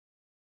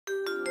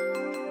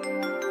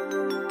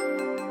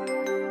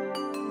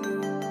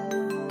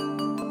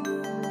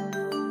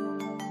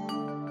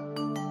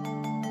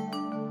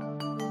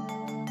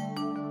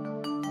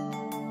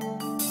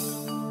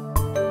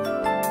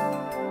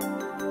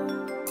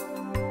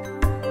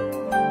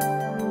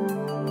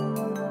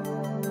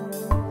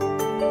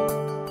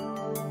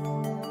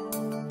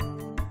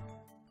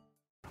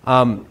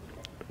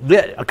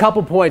A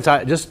couple points,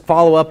 I just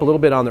follow up a little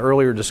bit on the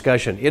earlier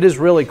discussion. It is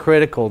really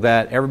critical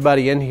that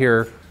everybody in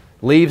here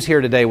leaves here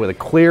today with a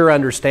clear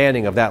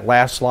understanding of that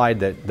last slide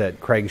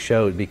that Craig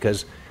showed,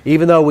 because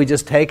even though we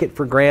just take it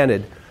for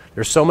granted,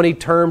 there's so many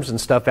terms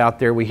and stuff out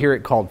there. We hear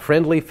it called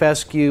friendly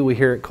fescue, we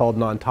hear it called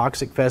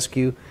non-toxic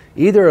fescue.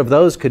 Either of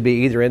those could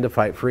be either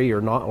endophyte free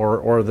or not,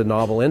 or the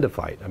novel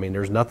endophyte. I mean,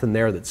 there's nothing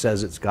there that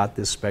says it's got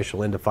this special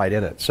endophyte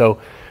in it.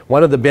 So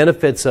one of the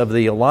benefits of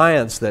the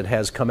alliance that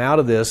has come out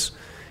of this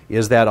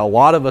is that a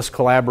lot of us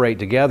collaborate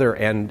together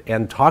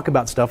and talk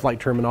about stuff like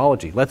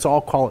terminology. Let's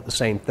all call it the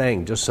same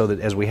thing, just so that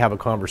as we have a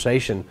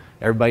conversation,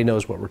 everybody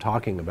knows what we're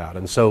talking about.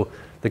 And so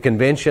the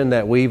convention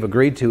that we've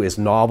agreed to is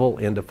novel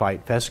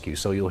endophyte fescue.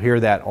 So you'll hear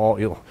that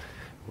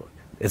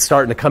it's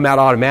starting to come out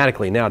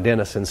automatically now,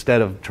 Dennis,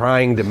 instead of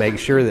trying to make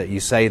sure that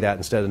you say that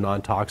instead of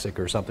non-toxic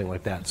or something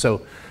like that.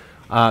 So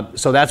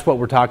that's what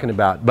we're talking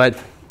about.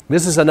 But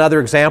this is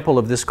another example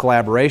of this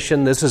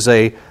collaboration. This is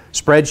a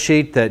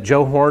spreadsheet that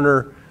Joe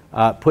Horner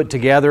put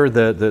together.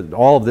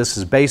 All of this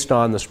is based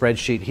on the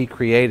spreadsheet he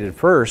created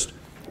first,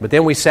 but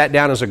then we sat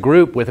down as a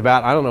group with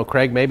about, I don't know,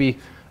 Craig, maybe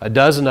a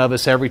dozen of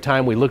us every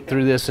time we looked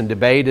through this and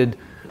debated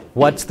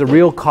what's the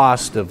real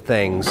cost of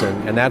things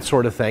and that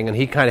sort of thing, and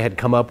he kind of had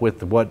come up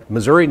with what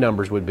Missouri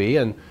numbers would be,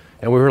 and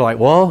we were like,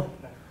 well,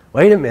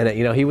 wait a minute,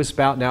 he was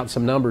spouting out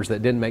some numbers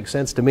that didn't make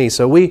sense to me.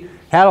 So we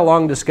had a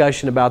long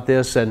discussion about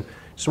this, and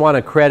just want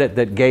to credit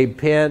that Gabe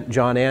Pent,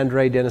 John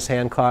Andre, Dennis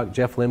Hancock,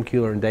 Jeff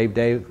Limkuehler, and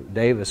Dave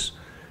Davis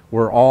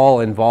were all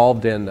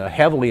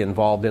heavily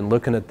involved in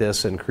looking at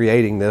this and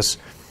creating this.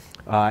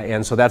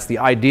 And so that's the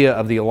idea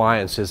of the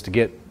alliance, is to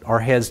get our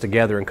heads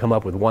together and come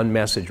up with one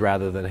message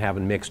rather than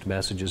having mixed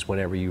messages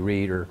whenever you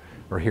read or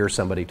hear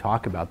somebody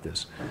talk about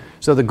this.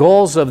 So the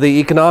goals of the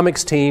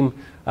economics team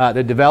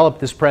that developed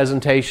this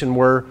presentation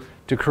were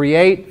to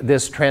create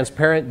this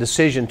transparent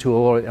decision tool,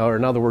 or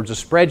in other words, a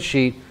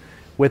spreadsheet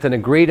with an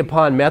agreed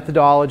upon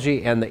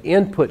methodology and the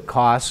input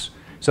costs,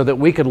 so that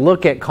we could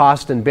look at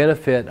cost and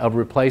benefit of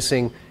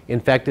replacing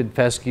infected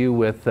fescue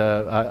with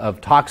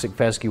of toxic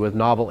fescue with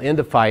novel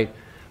endophyte,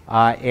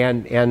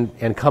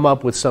 and come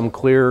up with some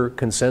clear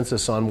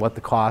consensus on what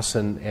the costs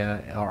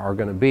are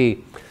going to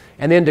be,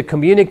 and then to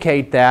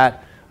communicate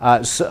that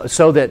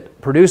so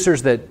that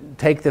producers that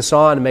take this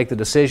on and make the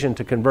decision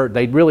to convert,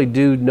 they really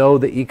do know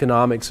the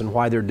economics and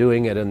why they're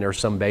doing it, and there's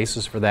some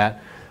basis for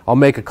that. I'll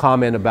make a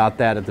comment about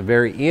that at the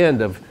very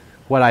end of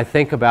what I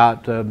think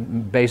about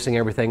basing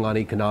everything on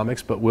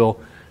economics, but we'll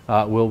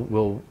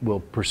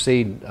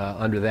proceed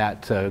under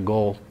that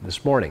goal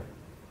this morning.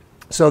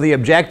 So the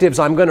objectives,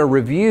 I'm going to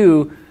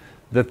review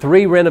the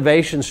 3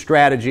 renovation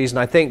strategies, and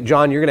I think,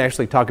 John, you're going to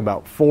actually talk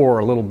about 4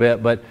 a little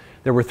bit, but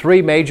there were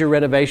 3 major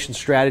renovation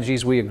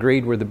strategies we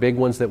agreed were the big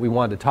ones that we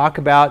wanted to talk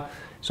about.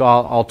 So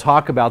I'll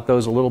talk about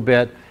those a little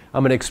bit.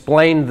 I'm going to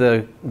explain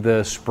the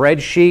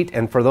spreadsheet,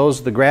 and for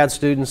those the grad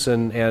students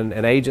and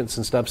agents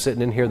and stuff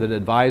sitting in here that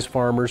advise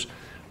farmers,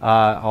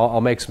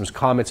 I'll make some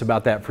comments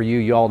about that for you.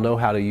 You all know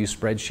how to use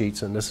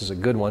spreadsheets, and this is a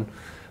good one.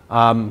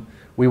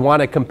 We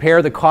want to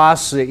compare the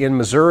costs in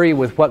Missouri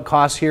with what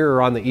costs here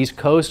are on the East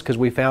Coast, because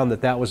we found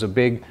that was a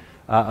big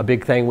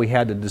thing we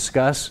had to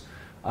discuss.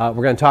 We're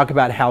going to talk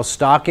about how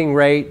stocking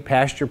rate,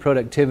 pasture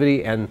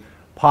productivity, and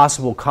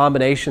possible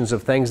combinations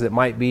of things that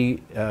might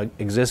be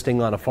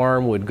existing on a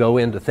farm would go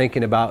into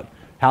thinking about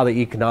how the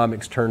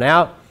economics turn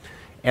out.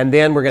 And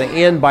then we're going to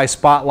end by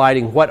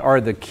spotlighting what are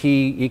the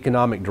key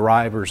economic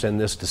drivers in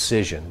this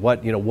decision.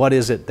 What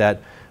is it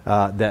that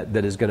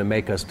is going to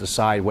make us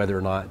decide whether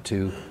or not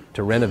to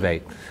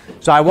renovate.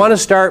 So I want to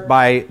start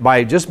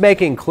by just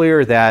making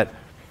clear that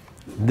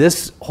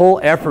this whole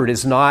effort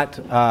is not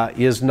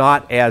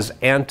as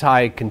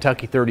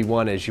anti-Kentucky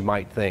 31 as you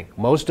might think.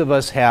 Most of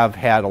us have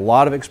had a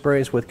lot of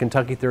experience with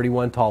Kentucky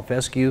 31 tall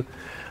fescue.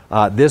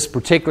 This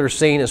particular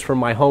scene is from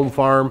my home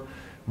farm,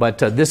 but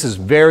this is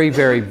very,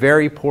 very,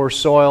 very poor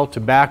soil,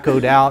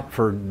 tobaccoed out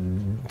for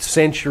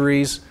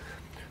centuries.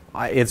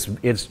 It's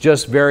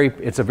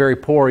a very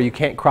poor. You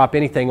can't crop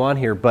anything on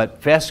here,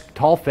 but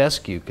tall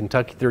fescue,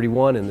 Kentucky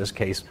 31 in this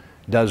case,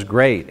 does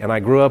great. And I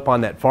grew up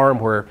on that farm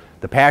where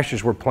the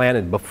pastures were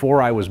planted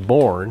before I was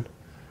born,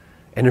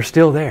 and they're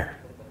still there.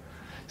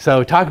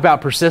 So talk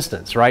about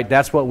persistence, right?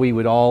 That's what we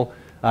would all,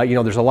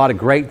 there's a lot of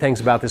great things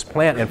about this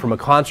plant, and from a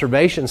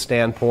conservation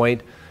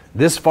standpoint,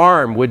 this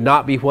farm would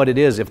not be what it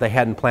is if they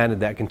hadn't planted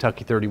that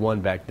Kentucky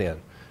 31 back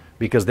then,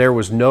 because there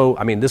was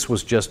this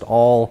was just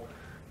all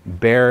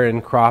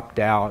barren, cropped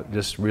out,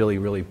 just really,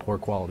 really poor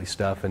quality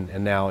stuff,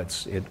 and now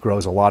it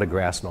grows a lot of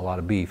grass and a lot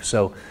of beef.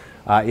 So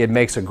it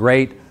makes a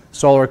great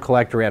solar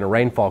collector and a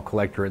rainfall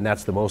collector, and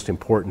that's the most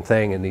important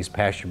thing in these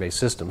pasture-based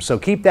systems. So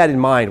keep that in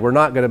mind. We're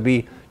not going to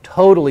be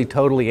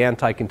totally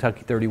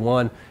anti-Kentucky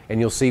 31, and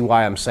you'll see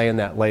why I'm saying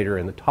that later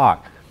in the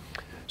talk.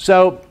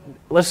 So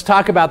let's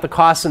talk about the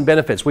costs and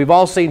benefits. We've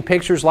all seen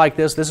pictures like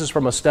this. This is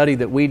from a study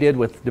that we did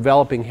with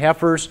developing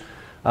heifers.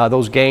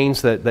 Those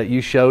gains that you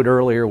showed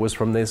earlier was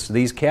from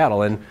these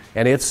cattle, and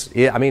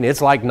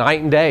it's like night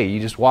and day. You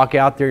just walk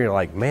out there and you're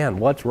like, man,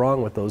 what's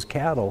wrong with those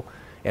cattle?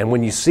 And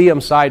when you see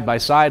them side by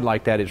side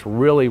like that, it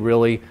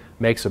really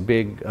makes a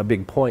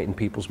big point in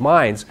people's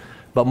minds.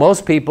 But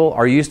most people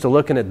are used to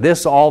looking at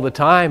this all the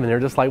time, and they're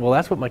just like, well,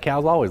 that's what my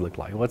cows always look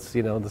like.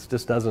 This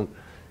just doesn't,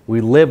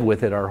 we live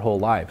with it our whole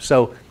life.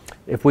 So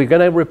if we're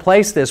going to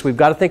replace this, we've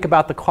got to think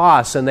about the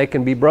costs, and they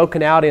can be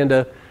broken out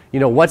into,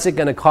 what's it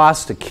going to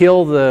cost to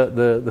kill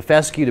the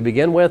fescue to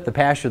begin with, the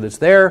pasture that's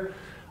there.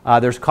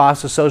 There's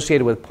costs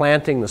associated with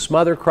planting the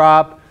smother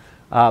crop,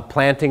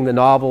 planting the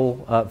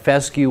novel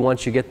fescue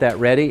once you get that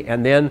ready.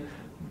 And then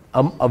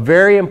a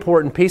very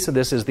important piece of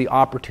this is the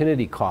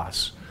opportunity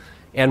costs.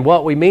 And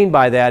what we mean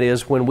by that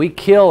is when we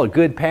kill a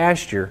good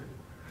pasture,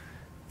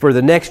 for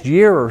the next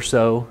year or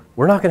so,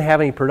 we're not going to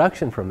have any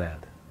production from that.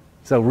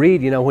 So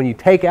Reed, when you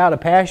take out a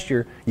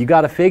pasture, you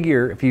got to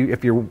figure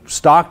if you're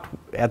stocked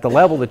at the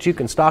level that you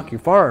can stock your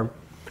farm,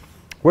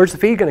 where's the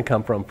feed going to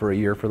come from for a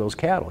year for those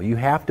cattle? You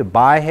have to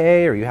buy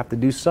hay, or you have to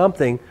do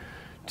something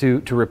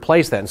to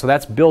replace that. And so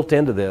that's built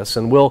into this.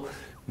 And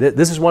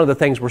this is one of the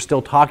things we're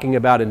still talking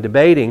about and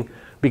debating,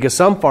 because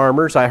some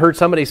farmers, I heard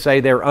somebody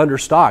say they're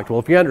understocked. Well,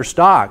 if you're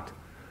understocked,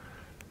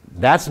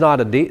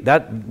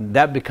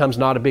 that becomes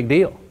not a big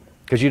deal,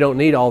 because you don't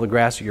need all the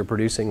grass that you're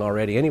producing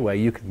already anyway.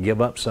 You can give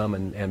up some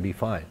and be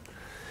fine.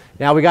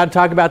 Now we got to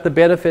talk about the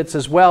benefits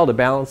as well to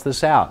balance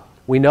this out.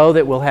 We know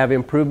that we'll have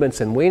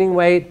improvements in weaning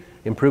weight,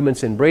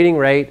 improvements in breeding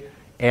rate,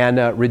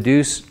 and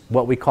reduce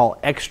what we call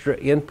extra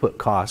input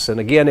costs. And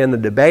again, in the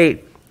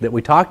debate that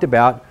we talked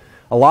about,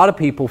 a lot of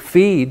people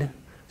feed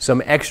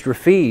some extra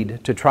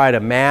feed to try to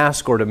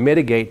mask or to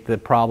mitigate the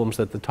problems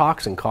that the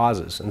toxin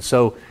causes. And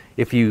so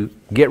if you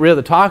get rid of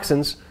the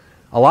toxins,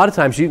 a lot of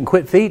times you can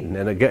quit feeding.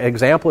 And an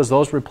example is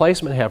those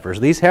replacement heifers.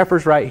 These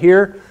heifers right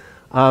here,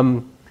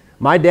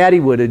 my daddy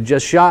would have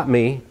just shot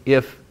me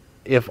if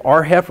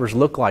our heifers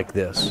look like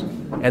this.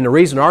 And the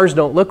reason ours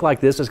don't look like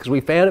this is because we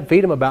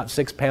feed them about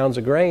 6 pounds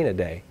of grain a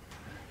day,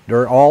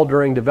 all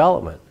during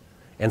development.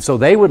 And so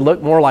they would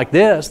look more like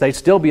this. They'd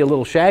still be a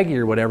little shaggy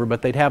or whatever,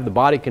 but they'd have the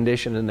body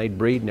condition and they'd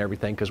breed and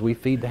everything because we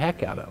feed the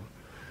heck out of them.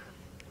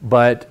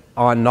 But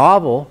on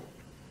novel,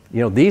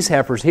 these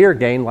heifers here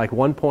gain like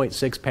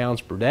 1.6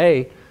 pounds per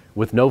day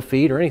with no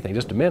feed or anything,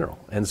 just a mineral.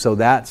 And so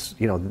that's,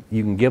 you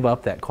can give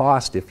up that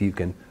cost if you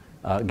can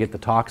get the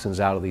toxins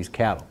out of these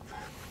cattle.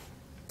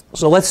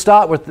 So let's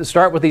start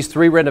with these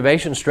 3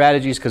 renovation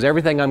strategies, because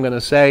everything I'm going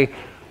to say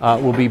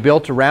will be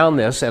built around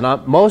this.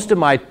 And most of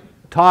my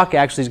talk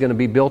actually is going to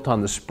be built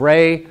on the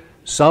spray,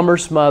 summer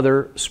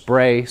smother,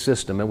 spray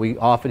system. And we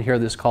often hear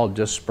this called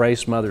just spray,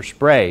 smother,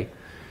 spray.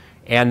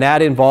 And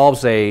that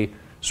involves a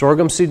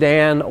sorghum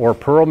Sudan or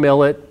pearl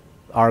millet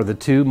are the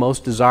 2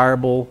 most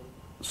desirable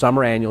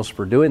summer annuals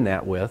for doing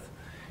that with.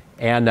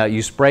 And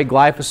you spray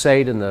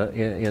glyphosate in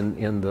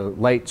the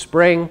late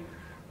spring,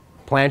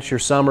 plant your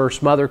summer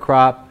smother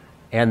crop,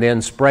 and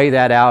then spray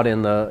that out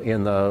in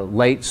the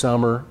late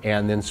summer,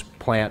 and then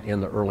plant in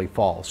the early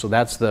fall. So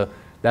that's the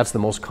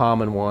most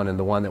common one, and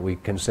the one that we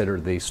consider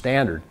the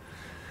standard.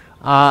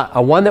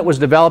 One that was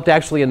developed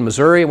actually in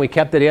Missouri, and we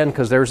kept it in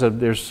because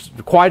there's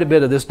quite a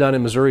bit of this done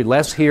in Missouri,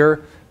 less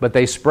here, but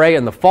they spray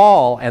in the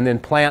fall and then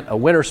plant a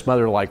winter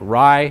smother like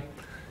rye,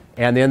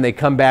 and then they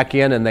come back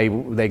in and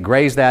they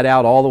graze that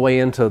out all the way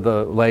into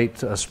the late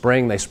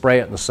spring. They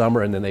spray it in the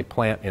summer, and then they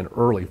plant in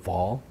early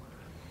fall.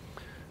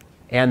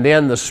 And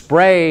then the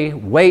spray,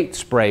 weight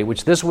spray,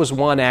 which this was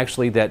one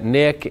actually that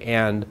Nick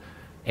and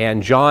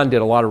John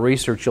did a lot of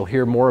research. You'll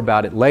hear more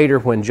about it later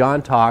when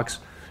John talks.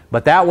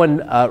 But that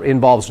one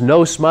involves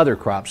no smother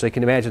crops. So you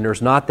can imagine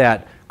there's not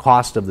that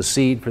cost of the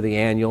seed for the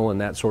annual and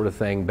that sort of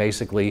thing.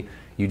 Basically,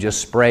 you just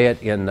spray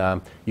it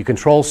you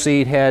control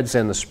seed heads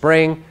in the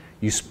spring.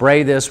 You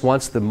spray this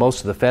once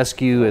most of the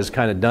fescue has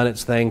kind of done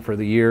its thing for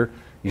the year.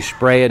 You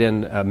spray it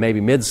in maybe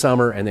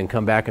midsummer, and then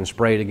come back and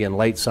spray it again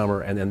late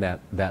summer, and then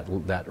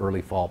that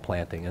early fall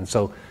planting. And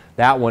so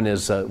that one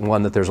is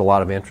one that there's a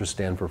lot of interest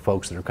in for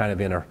folks that are kind of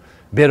in a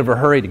bit of a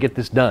hurry to get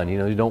this done.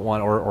 You don't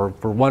want, or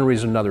for one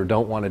reason or another,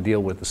 don't want to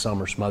deal with the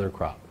summer smother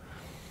crop.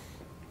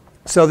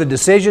 So the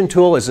decision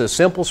tool is a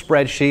simple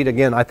spreadsheet.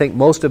 Again, I think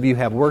most of you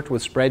have worked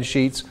with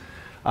spreadsheets,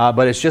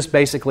 but it's just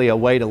basically a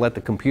way to let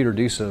the computer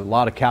do a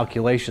lot of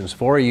calculations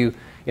for you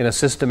in a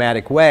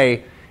systematic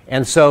way.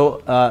 And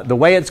so the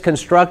way it's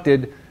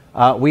constructed,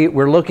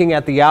 we're looking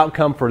at the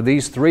outcome for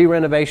these 3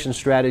 renovation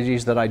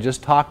strategies that I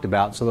just talked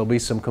about, so there'll be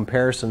some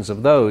comparisons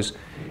of those.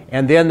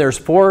 And then there's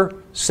 4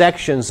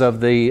 sections of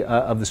the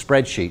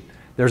spreadsheet.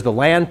 There's the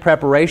land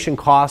preparation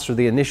costs, or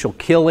the initial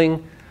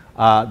killing,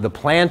 the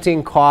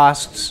planting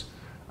costs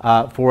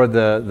for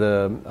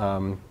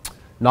the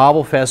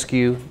novel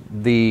fescue,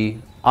 the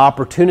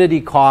opportunity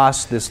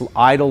costs, this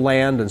idle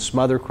land and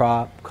smother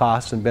crop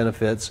costs and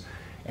benefits,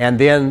 and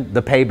then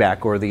the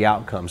payback or the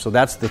outcome. So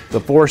that's the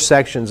 4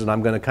 sections, and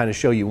I'm going to kind of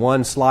show you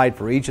one slide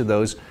for each of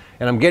those.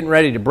 And I'm getting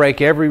ready to break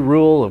every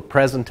rule of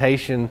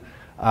presentation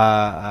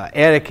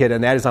etiquette,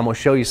 and that is I'm going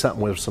to show you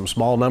something with some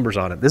small numbers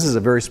on it. This is a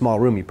very small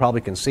room. You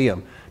probably can see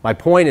them. My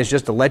point is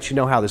just to let you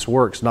know how this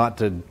works, not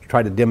to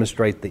try to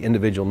demonstrate the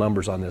individual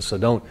numbers on this. So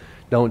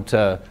don't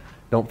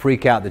don't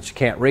freak out that you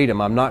can't read them.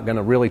 I'm not going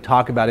to really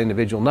talk about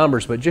individual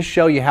numbers, but just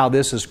show you how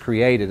this is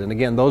created. And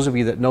again, those of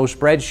you that know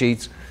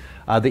spreadsheets,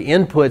 the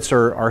inputs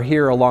are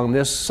here along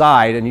this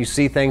side, and you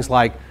see things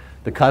like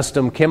the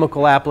custom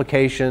chemical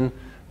application,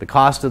 the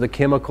cost of the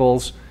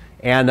chemicals,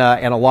 and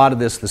a lot of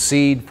this, the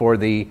seed for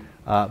the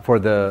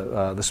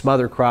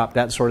smother crop,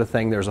 that sort of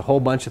thing. There's a whole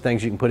bunch of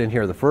things you can put in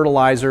here, the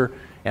fertilizer,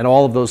 and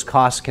all of those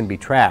costs can be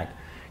tracked.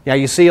 Now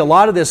you see a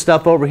lot of this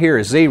stuff over here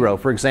is zero.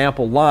 For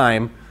example,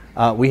 lime,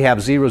 we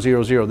have 0,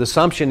 0, 0. The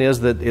assumption is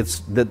that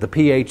the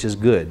pH is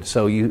good.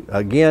 So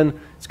again,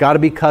 it's got to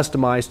be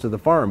customized to the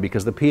farm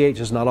because the pH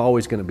is not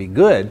always going to be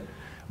good,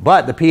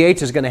 but the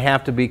pH is going to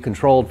have to be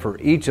controlled for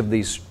each of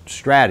these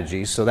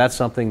strategies. So that's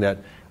something that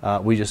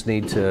we just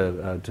need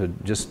to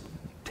just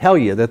tell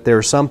you that there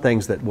are some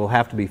things that will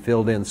have to be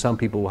filled in. Some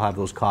people will have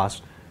those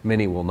costs,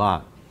 many will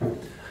not.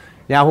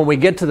 Now when we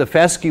get to the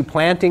fescue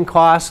planting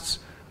costs,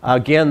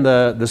 again,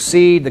 the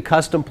seed, the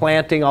custom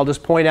planting, I'll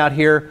just point out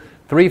here,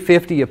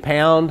 $3.50 a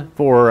pound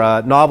for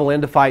novel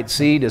endophyte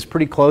seed is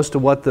pretty close to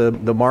what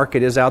the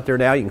market is out there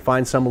now. You can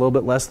find some a little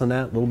bit less than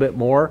that, a little bit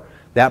more.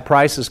 That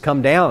price has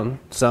come down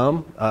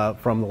some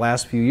from the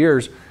last few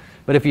years.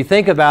 But if you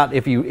think about,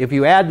 if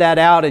you add that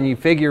out and you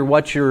figure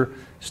what your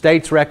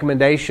state's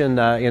recommendation,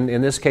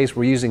 in this case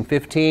we're using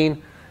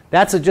 15,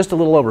 that's just a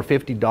little over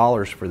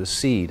 $50 for the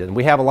seed. And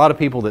we have a lot of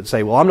people that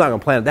say, well, I'm not going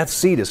to plant it. That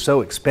seed is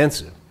so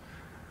expensive.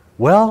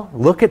 Well,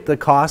 look at the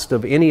cost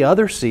of any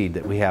other seed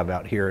that we have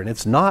out here, and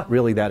it's not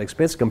really that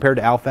expensive compared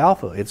to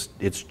alfalfa.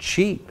 It's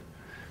cheap.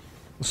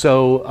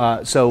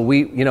 So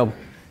we,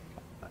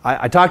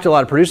 I talk to a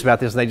lot of producers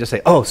about this, and they just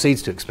say, "Oh,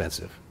 seed's too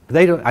expensive." But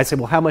they don't. I say,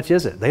 "Well, how much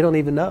is it?" They don't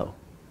even know.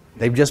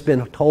 They've just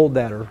been told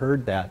that or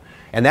heard that,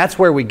 and that's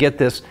where we get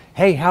this.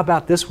 Hey, how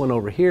about this one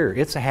over here?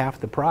 It's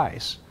half the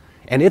price,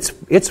 and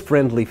it's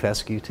friendly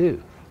fescue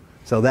too.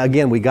 So that,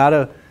 again, we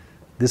gotta.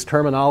 This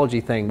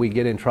terminology thing, we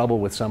get in trouble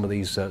with some of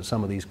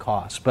these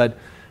costs. But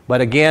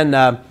again,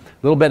 a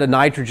little bit of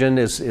nitrogen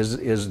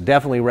is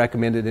definitely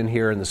recommended in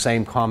here, and the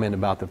same comment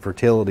about the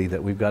fertility,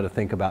 that we've got to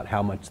think about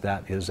how much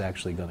that is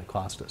actually going to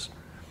cost us.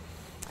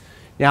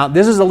 Now,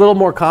 this is a little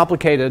more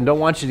complicated, and don't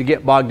want you to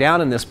get bogged down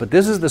in this, but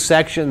this is the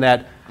section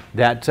that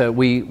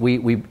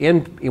we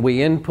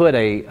input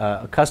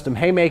a custom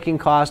haymaking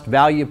cost,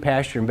 value of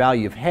pasture, and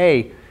value of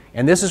hay,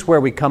 and this is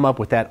where we come up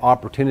with that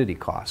opportunity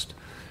cost.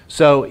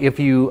 So if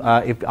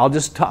I'll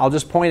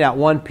just point out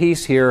one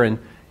piece here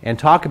and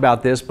talk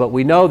about this, but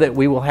we know that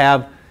we will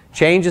have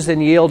changes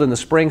in yield in the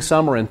spring,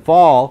 summer, and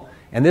fall,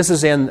 and this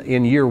is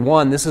in year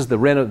one. This is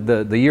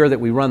the year that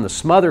we run the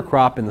smother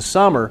crop in the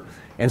summer,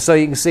 and so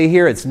you can see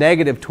here it's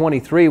negative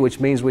 23, which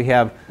means we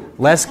have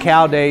less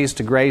cow days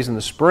to graze in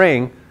the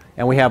spring,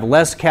 and we have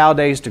less cow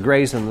days to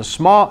graze in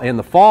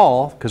the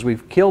fall because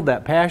we've killed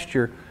that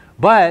pasture.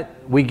 But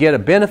we get a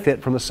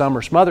benefit from the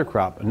summer smother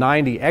crop,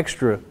 90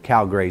 extra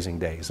cow grazing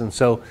days. And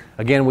so,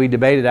 again, we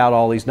debated out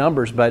all these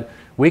numbers, but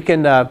we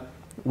can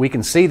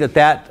see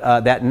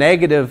that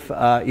negative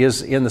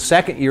is in the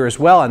second year as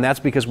well, and that's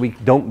because we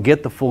don't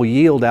get the full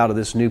yield out of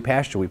this new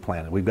pasture we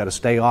planted. We've got to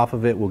stay off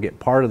of it. We'll get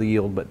part of the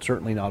yield, but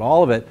certainly not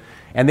all of it.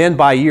 And then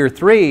by year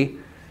 3,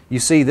 you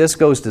see this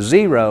goes to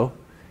 0,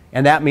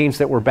 and that means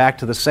that we're back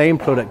to the same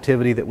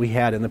productivity that we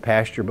had in the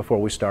pasture before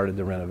we started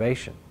the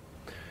renovation.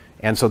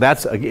 And so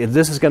this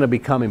is going to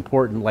become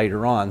important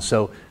later on.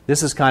 So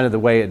this is kind of the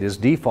way it is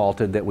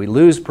defaulted, that we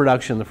lose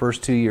production the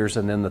first 2 years,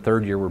 and then the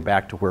third year we're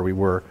back to where we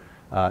were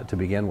to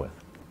begin with.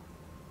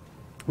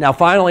 Now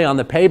finally, on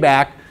the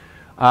payback,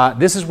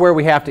 this is where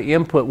we have to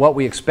input what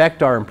we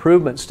expect our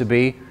improvements to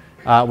be.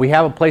 We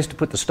have a place to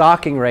put the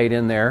stocking rate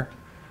in there.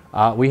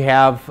 We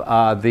have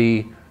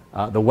the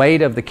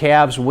weight of the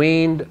calves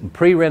weaned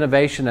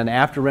pre-renovation and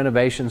after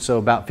renovation, so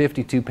about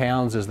 52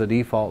 pounds is the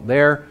default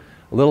there.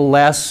 A little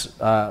less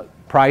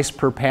price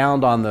per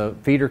pound on the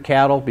feeder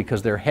cattle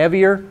because they're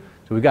heavier,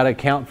 so we've got to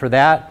account for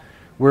that.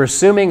 We're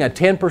assuming a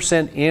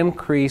 10%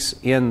 increase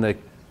in the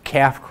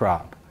calf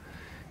crop.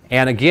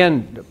 And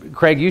again,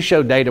 Craig, you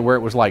showed data where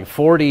it was like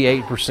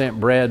 48%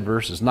 bred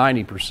versus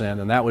 90%,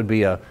 and that would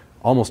be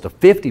almost a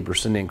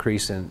 50%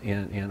 increase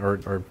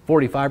or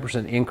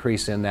 45%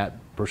 increase in that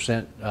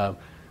percent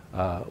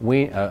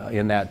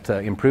in that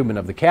improvement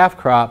of the calf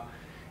crop,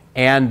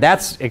 and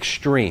that's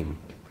extreme.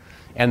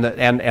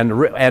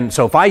 And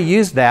so if I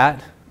used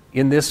that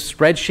in this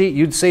spreadsheet,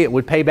 you'd see it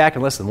would pay back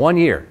in less than 1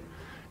 year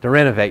to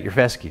renovate your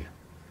fescue.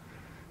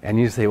 And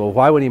you say, well,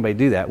 why would anybody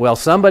do that? Well,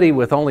 somebody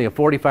with only a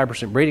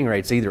 45% breeding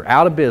rate is either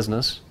out of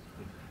business,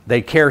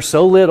 they care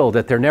so little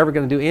that they're never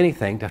going to do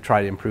anything to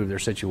try to improve their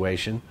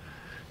situation,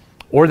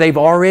 or they've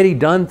already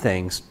done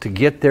things to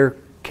get their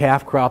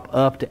calf crop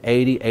up to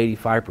 80,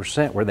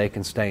 85% where they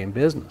can stay in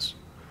business.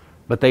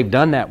 But they've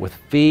done that with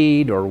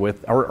feed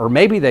or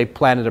maybe they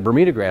planted a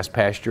Bermuda grass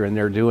pasture and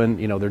they're doing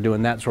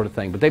that sort of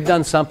thing. But they've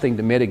done something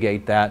to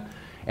mitigate that.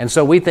 And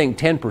so we think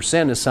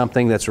 10% is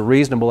something that's a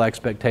reasonable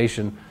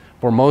expectation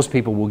for most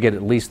people. Will get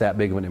at least that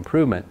big of an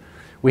improvement.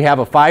 We have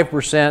a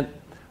 5%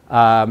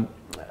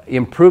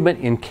 improvement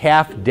in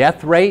calf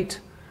death rate.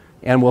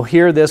 and we'll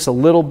hear this a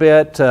little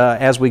bit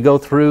as we go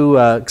through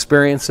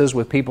experiences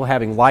with people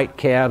having light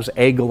calves,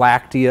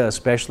 agalactia,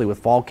 especially with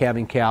fall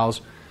calving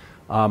cows.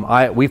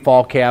 We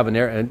fall calve,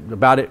 and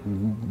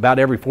about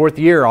every fourth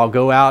year I'll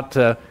go out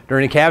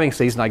during the calving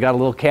season. I got a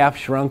little calf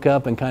shrunk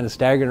up and kind of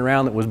staggering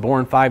around that was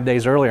born 5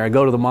 days earlier. I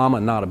go to the mama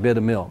and not a bit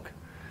of milk.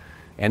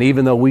 And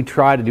even though we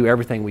try to do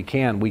everything we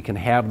can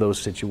have those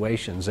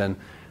situations.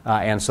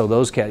 And so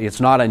those calves, it's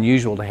not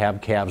unusual to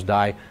have calves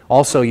die.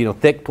 Also,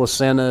 thick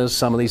placentas,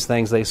 some of these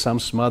things, some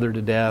smother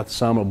to death,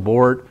 some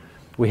abort.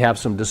 We have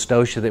some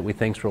dystocia that we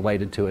think is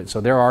related to it.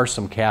 So there are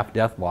some calf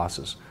death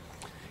losses.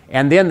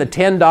 And then the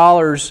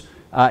 $10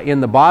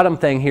 in the bottom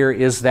thing here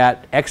is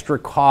that extra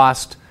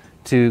cost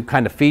to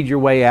kind of feed your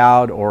way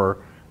out, or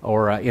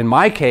in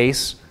my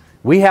case,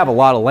 we have a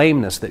lot of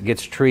lameness that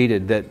gets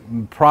treated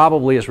that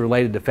probably is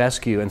related to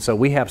fescue, and so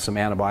we have some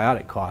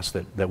antibiotic costs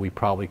that we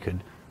probably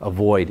could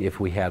avoid if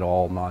we had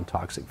all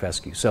non-toxic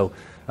fescue. So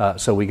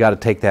we got to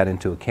take that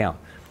into account.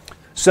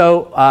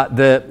 So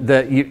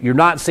you're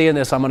not seeing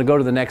this. I'm going to go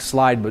to the next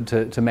slide,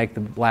 but to make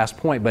the last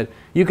point. But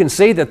you can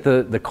see that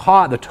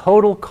the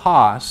total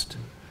cost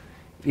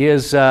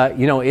is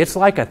it's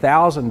like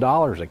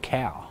 $1,000 a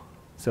cow.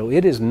 So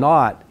it is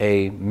not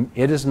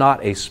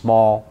a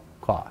small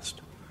cost.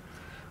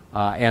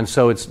 And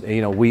so it's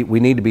we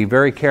need to be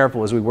very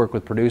careful as we work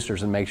with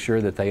producers and make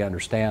sure that they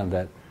understand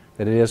that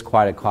it is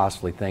quite a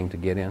costly thing to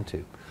get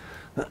into.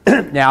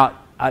 Now,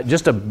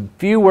 just a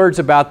few words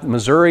about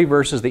Missouri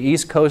versus the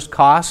East Coast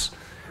costs.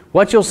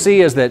 What you'll see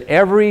is that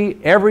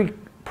every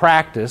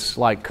practice,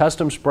 like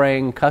custom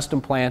spraying, custom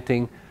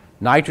planting,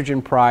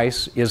 nitrogen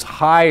price, is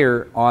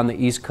higher on the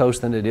East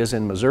Coast than it is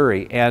in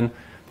Missouri. And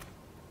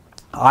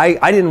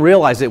I didn't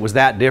realize it was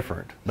that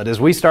different. But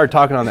as we started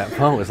talking on that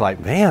phone, it was like,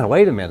 man,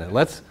 wait a minute,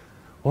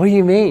 what do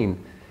you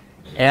mean?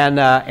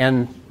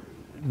 And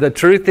the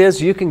truth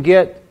is, you can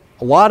get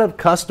a lot of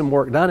custom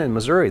work done in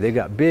Missouri. They've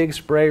got big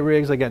spray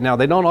rigs. Now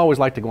they don't always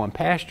like to go on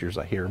pastures,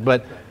 I hear,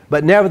 but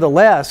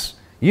nevertheless,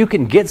 you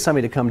can get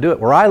somebody to come do it.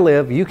 Where I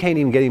live, you can't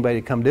even get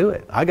anybody to come do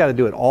it. I got to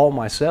do it all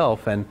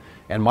myself, and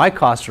my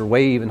costs are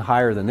way even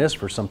higher than this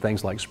for some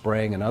things like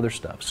spraying and other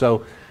stuff.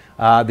 So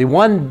the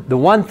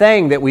one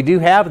thing that we do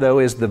have, though,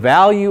 is the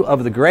value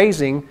of the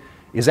grazing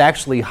is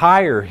actually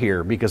higher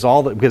here because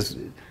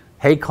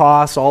hay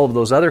costs, all of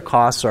those other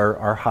costs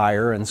are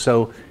higher, and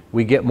so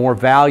we get more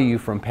value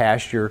from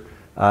pasture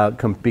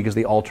because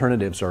the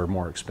alternatives are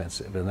more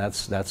expensive, and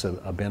that's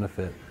a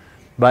benefit.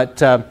 But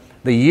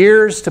the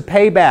years to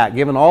pay back,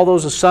 given all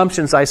those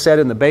assumptions I said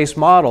in the base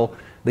model,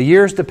 the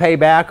years to pay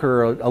back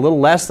are a little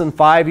less than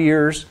 5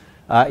 years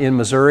in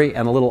Missouri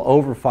and a little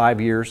over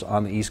 5 years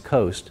on the East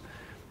Coast.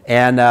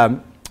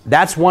 And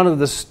that's one of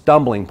the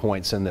stumbling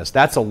points in this.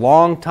 That's a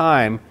long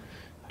time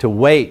to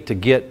wait to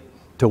get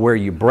to where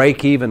you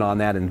break even on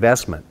that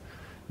investment.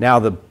 Now,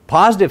 the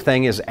positive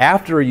thing is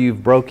after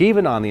you've broke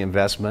even on the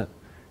investment,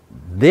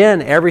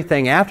 then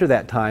everything after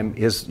that time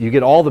is you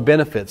get all the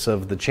benefits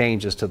of the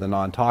changes to the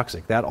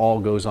non-toxic. That all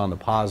goes on the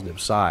positive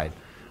side.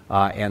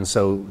 And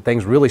so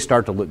things really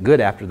start to look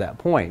good after that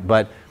point.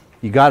 But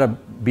you got to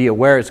be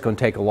aware it's going to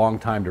take a long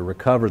time to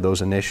recover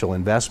those initial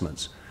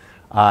investments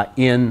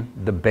in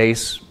the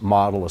base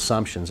model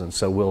assumptions. And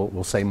so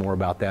we'll say more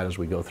about that as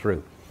we go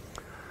through.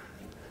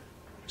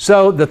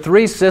 So the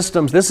three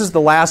systems, this is the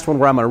last one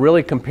where I'm going to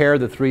really compare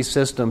the three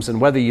systems, and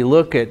whether you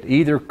look at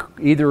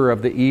either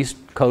of the East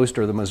Coast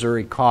or the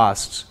Missouri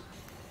costs,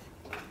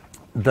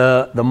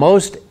 the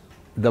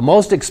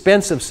most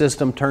expensive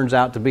system turns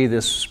out to be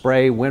this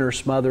spray, winter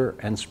smother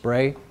and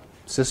spray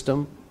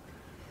system.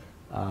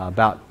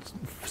 About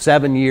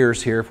 7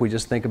 years here if we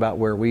just think about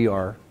where we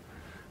are,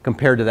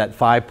 compared to that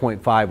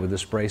 5.5 with the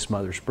spray,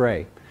 smother,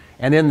 spray.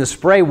 And then the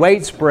spray,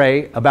 weight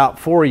spray, about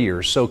 4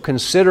 years, so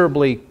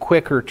considerably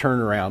quicker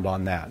turnaround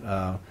on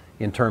that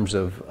in terms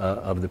of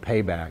the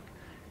payback.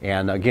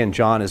 And again,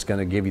 John is going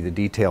to give you the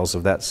details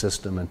of that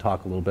system and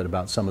talk a little bit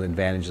about some of the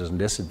advantages and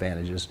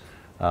disadvantages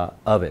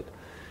of it.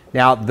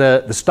 Now,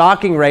 the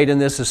stocking rate in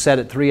this is set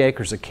at 3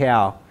 acres a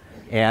cow,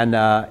 and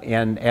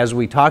as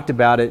we talked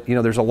about it,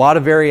 there's a lot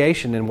of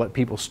variation in what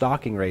people's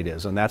stocking rate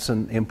is, and that's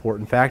an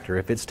important factor.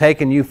 If it's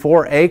taken you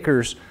 4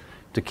 acres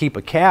to keep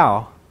a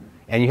cow,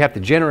 and you have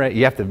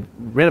to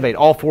renovate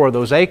all 4 of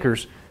those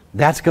acres,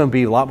 that's going to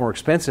be a lot more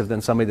expensive than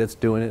somebody that's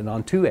doing it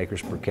on 2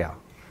 acres per cow,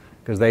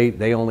 because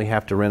they only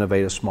have to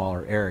renovate a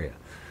smaller area.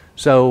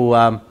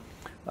 So,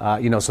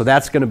 so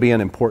that's going to be an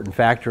important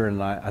factor,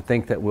 and I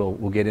think that we'll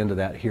get into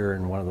that here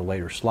in one of the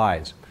later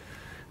slides.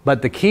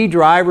 But the key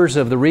drivers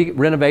of the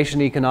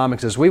renovation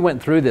economics, as we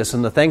went through this,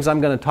 and the things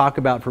I'm going to talk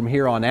about from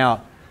here on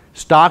out,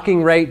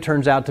 stocking rate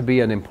turns out to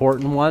be an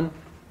important one.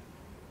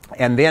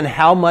 And then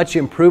how much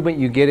improvement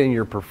you get in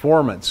your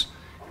performance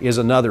is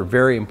another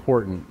very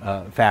important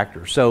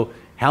factor. So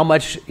how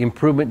much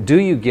improvement do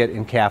you get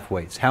in calf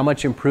weights? How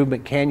much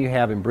improvement can you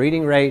have in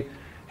breeding rate?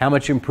 How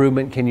much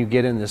improvement can you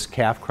get in this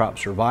calf crop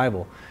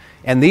survival?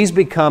 And these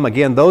become,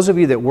 again, those of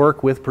you that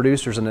work with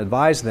producers and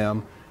advise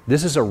them,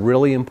 this is a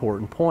really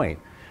important point.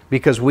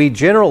 Because we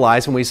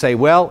generalize and we say,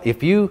 well,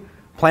 if you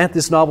plant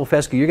this novel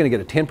fescue, you're going to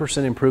get a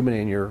 10% improvement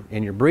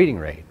in your breeding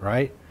rate,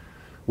 right?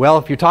 Well,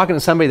 if you're talking to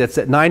somebody that's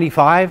at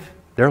 95,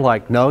 they're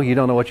like, no, you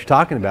don't know what you're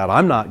talking about.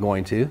 I'm not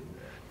going to.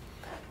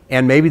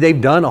 And maybe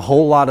they've done a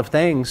whole lot of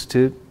things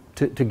to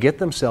get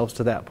themselves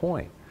to that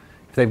point.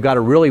 If they've got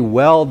a really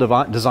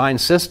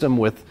well-designed system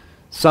with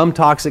some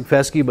toxic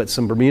fescue, but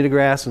some Bermuda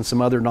grass and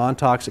some other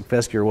non-toxic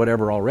fescue or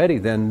whatever already,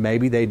 then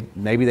maybe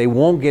they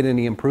won't get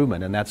any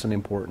improvement, and that's an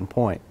important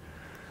point.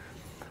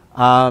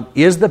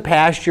 Is the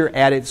pasture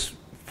at its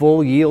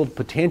full yield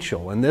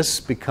potential? And this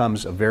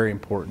becomes a very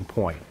important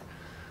point.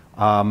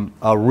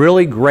 A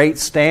really great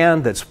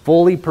stand that's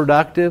fully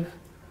productive,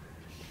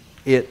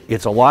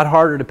 it's a lot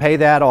harder to pay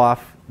that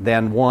off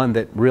than one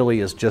that really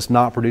is just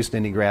not producing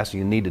any grass and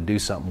you need to do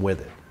something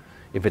with it.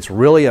 If it's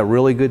really a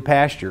really good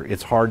pasture,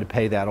 it's hard to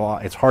pay that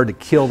off. It's hard to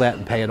kill that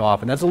and pay it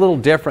off. And that's a little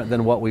different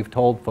than what we've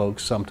told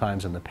folks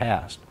sometimes in the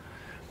past.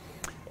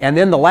 And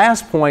then the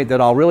last point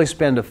that I'll really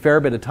spend a fair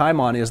bit of time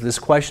on is this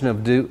question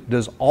of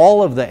does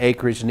all of the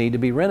acreage need to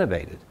be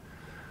renovated?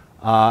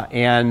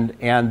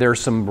 And there's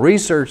some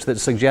research that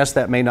suggests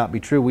that may not be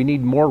true. We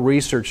need more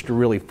research to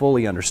really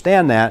fully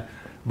understand that,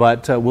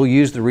 but we'll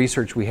use the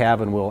research we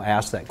have and we'll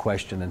ask that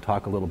question and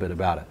talk a little bit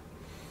about it.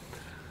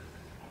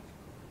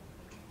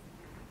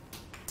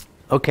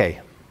 Okay,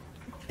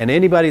 and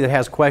anybody that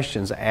has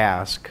questions,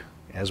 ask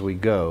as we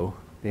go.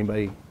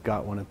 Anybody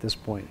got one at this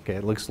point? Okay,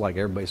 it looks like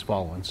everybody's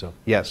following, so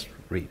yes,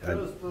 Reed.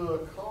 Does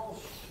the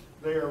cost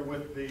there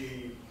with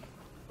the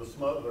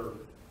smother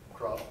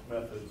crop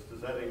methods,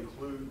 does that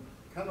include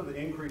kind of the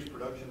increased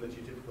production that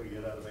you typically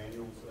get out of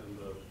annuals and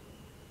the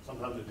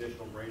sometimes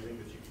additional grazing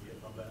that you can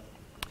get from that?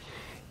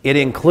 It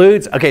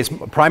includes, okay, it's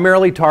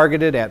primarily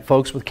targeted at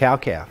folks with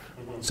cow-calf.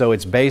 So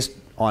it's based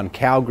on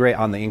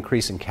on the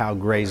increase in cow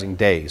grazing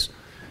days.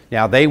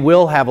 Now they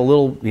will have a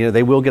little,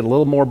 they will get a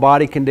little more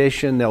body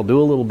condition. They'll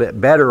do a little bit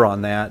better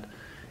on that,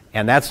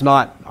 and that's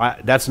not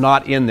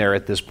in there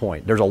at this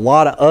point. There's a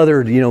lot of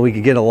other, we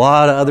could get a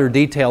lot of other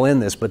detail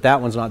in this, but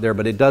that one's not there.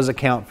 But it does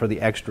account for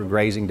the extra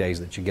grazing days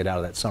that you get out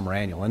of that summer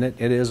annual, and it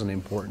is an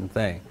important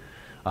thing.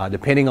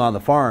 Depending on the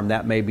farm,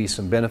 that may be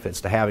some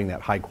benefits to having that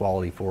high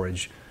quality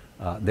forage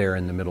there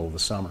in the middle of the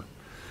summer.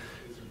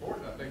 It's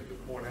important, I think, to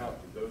point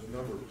out that those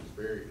numbers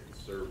are very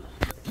conservative.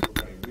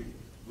 I mean,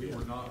 we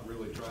were not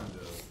really trying to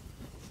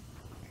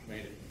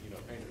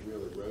paint it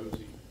really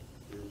rosy.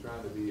 We were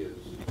trying to be as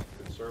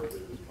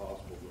conservative as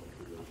possible going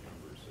through those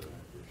numbers. So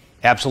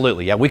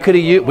absolutely, yeah. We could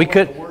have used,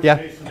 yeah.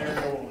 Case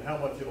scenario on how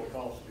much it'll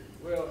cost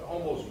you. Well,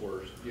 almost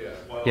worse, yeah.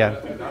 Well, yeah.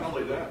 And not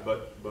only that,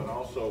 but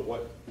also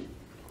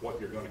what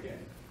you're going to gain.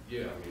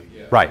 Yeah,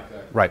 yeah. Right,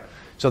 Exactly. right.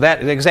 So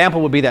that the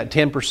example would be that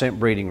 10%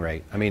 breeding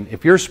rate. I mean,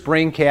 if you're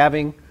spring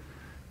calving,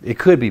 it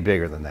could be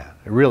bigger than that.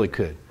 It really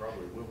could.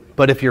 Probably will be.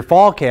 But if you're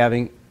fall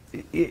calving,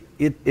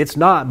 it's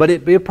not. But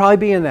it'll probably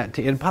be in that.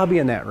 It'll probably be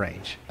in that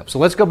range. So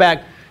let's go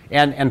back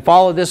and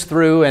follow this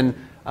through. And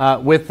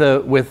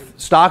with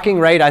stocking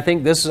rate, I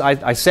think this.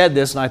 I said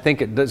this, and I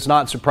think it's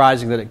not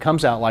surprising that it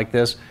comes out like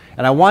this.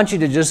 And I want you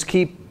to just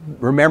keep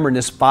remembering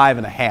this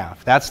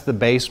 5.5. That's the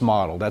base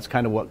model. That's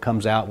kind of what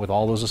comes out with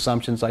all those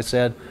assumptions I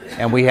said.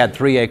 And we had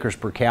 3 acres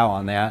per cow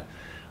on that.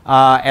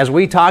 As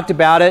we talked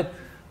about it,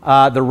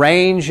 the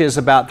range is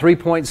about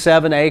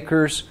 3.7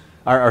 acres,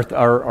 or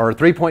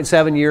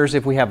 3.7 years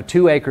if we have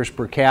 2 acres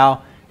per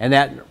cow. And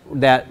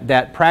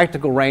that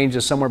practical range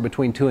is somewhere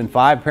between 2 and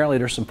 5. Apparently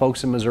there's some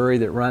folks in Missouri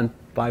that run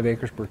 5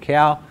 acres per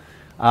cow.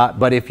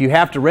 But if you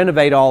have to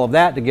renovate all of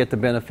that to get the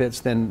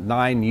benefits, then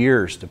 9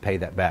 years to pay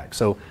that back.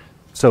 So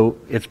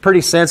it's pretty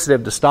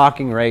sensitive to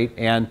stocking rate,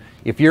 and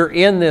if you're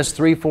in this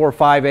 3, 4,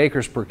 5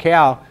 acres per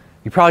cow,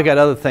 you probably got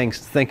other things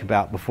to think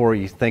about before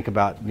you think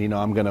about,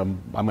 I'm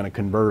gonna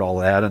convert all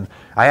that. And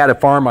I had a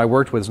farm I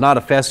worked with. It's not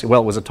a fescue.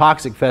 Well, it was a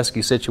toxic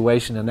fescue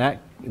situation in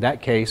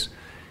that case,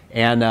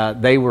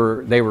 and they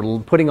were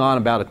putting on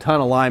about a ton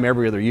of lime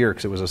every other year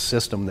because it was a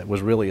system that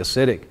was really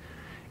acidic,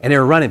 and they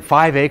were running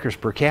 5 acres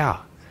per cow.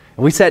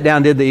 And we sat down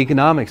and did the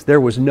economics.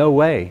 There was no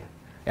way.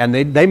 And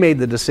they made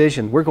the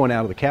decision, we're going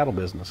out of the cattle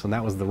business, and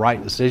that was the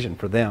right decision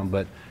for them.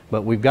 But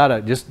we've got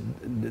to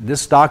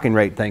this stocking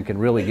rate thing can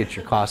really get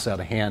your costs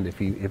out of hand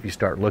if you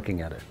start looking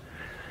at it.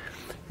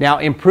 Now,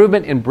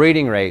 improvement in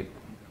breeding rate.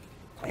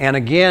 And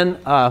again,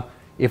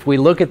 if we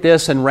look at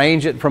this and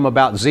range it from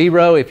about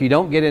 0 if you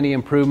don't get any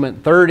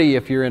improvement, 30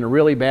 if you're in a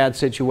really bad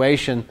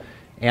situation,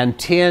 and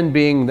 10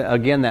 being,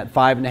 again, that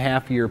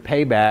 5.5-year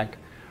payback,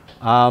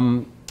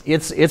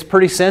 it's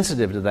pretty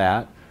sensitive to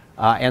that.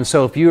 And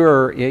so if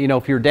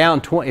you're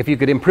down 20, if you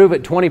could improve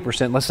it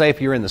 20%, let's say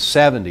if you're in the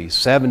 70s,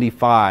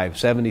 75,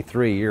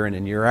 73 year in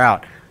and year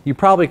out, you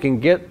probably can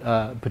get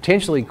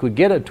potentially could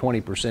get a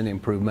 20%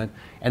 improvement,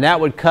 and that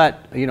would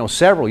cut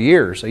several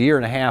years, a year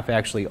and a half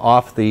actually,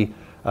 off the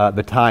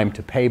time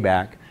to pay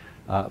back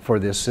for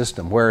this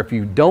system. Where if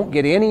you don't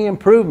get any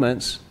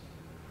improvements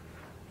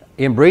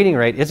in breeding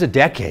rate, it's a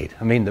decade.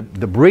 I mean,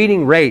 the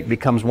breeding rate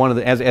becomes one of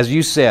the, as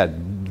you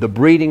said, the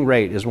breeding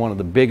rate is one of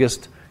the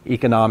biggest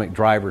economic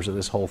drivers of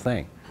this whole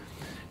thing.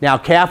 Now,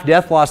 calf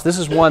death loss, this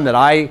is one that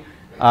I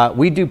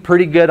We do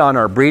pretty good on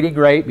our breeding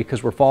rate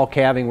because we're fall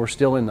calving. We're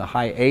still in the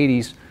high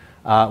 80s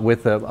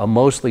with a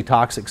mostly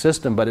toxic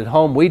system. But at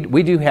home,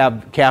 we do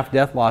have calf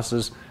death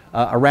losses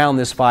around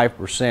this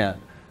 5%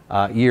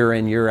 year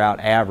in, year out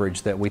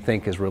average that we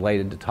think is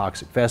related to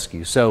toxic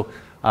fescue. So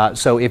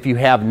if you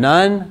have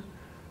none,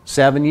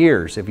 7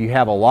 years. If you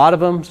have a lot of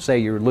them, say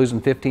you're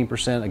losing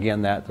 15%,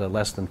 again, that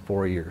less than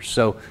 4 years.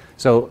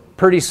 So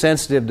pretty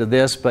sensitive to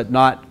this, but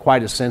not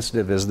quite as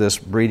sensitive as this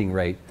breeding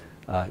rate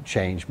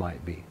change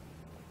might be.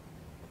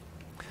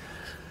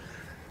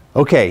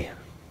 Okay,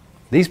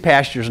 these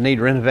pastures need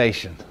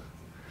renovation.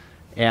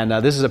 And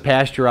this is a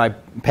pasture I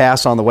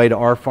pass on the way to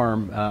our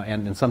farm,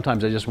 and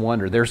sometimes I just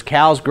wonder. There's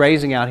cows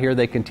grazing out here.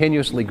 They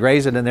continuously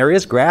graze it, and there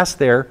is grass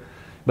there,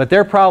 but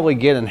they're probably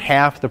getting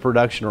half the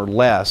production or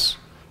less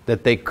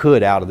that they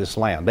could out of this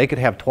land. They could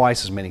have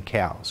twice as many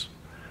cows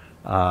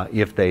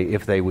if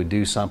they would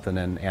do something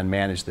and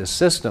manage this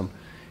system.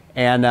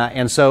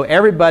 And so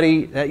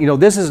everybody,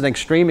 this is an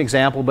extreme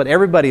example, but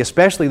everybody,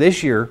 especially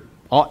this year,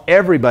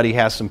 everybody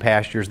has some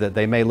pastures that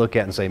they may look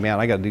at and say, man,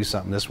 I got to do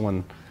something. This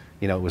one,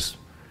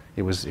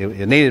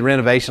 it needed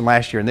renovation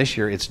last year, and this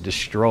year it's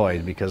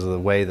destroyed because of the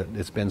way that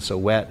it's been so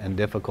wet and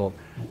difficult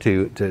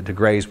to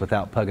graze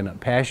without pugging up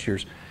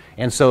pastures.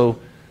 And so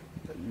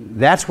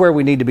that's where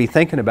we need to be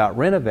thinking about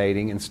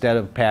renovating instead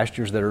of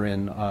pastures that are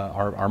in,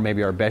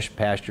 maybe our best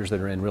pastures that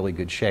are in really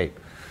good shape.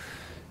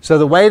 So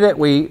the way that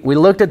we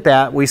looked at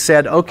that, we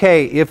said,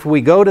 okay, if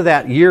we go to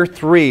that year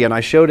 3, and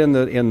I showed in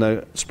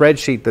the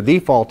spreadsheet, the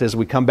default is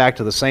we come back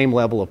to the same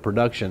level of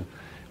production.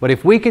 But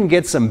if we can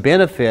get some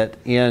benefit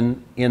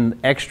in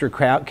extra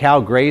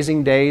cow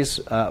grazing days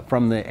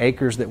from the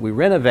acres that we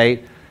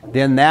renovate,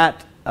 then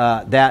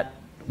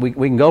we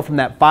can go from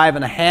that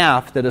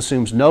 5.5 that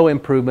assumes no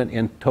improvement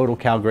in total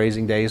cow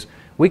grazing days.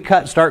 We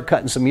start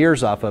cutting some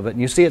years off of it.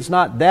 And you see it's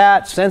not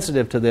that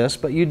sensitive to this,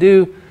 but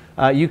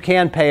you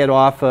can pay it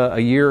off a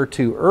year or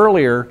two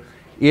earlier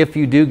if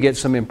you do get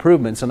some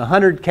improvements. And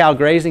 100 cow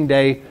grazing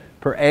day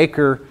per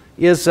acre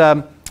is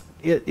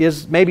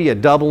maybe a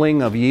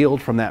doubling of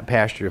yield from that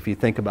pasture if you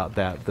think about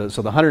that.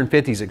 So the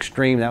 150 is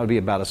extreme. That would be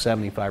about a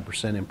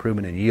 75%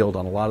 improvement in yield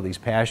on a lot of these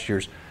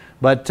pastures.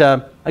 But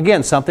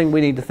again, something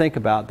we need to think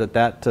about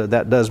that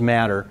does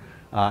matter,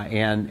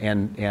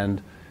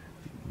 and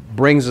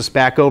brings us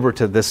back over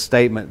to this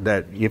statement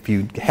that if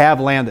you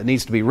have land that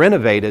needs to be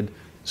renovated,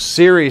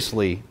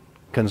 seriously,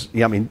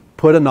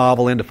 put a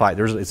novel into fight.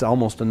 It's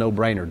almost a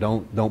no-brainer.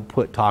 Don't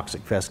put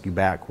toxic fescue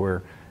back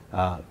where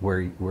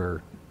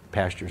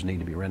pastures need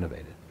to be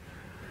renovated.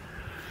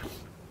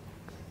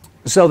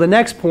 So the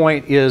next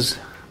point is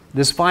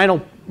this final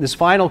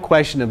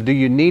question of, do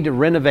you need to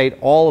renovate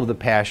all of the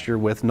pasture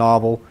with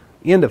novel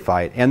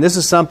endophyte? And this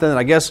is something that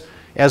I guess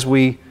as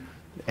we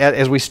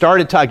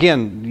started,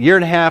 again, year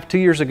and a half, 2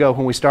 years ago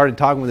when we started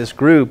talking with this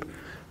group,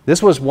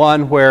 this was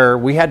one where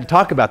we had to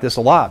talk about this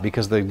a lot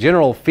because the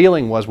general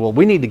feeling was, well,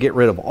 we need to get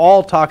rid of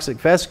all toxic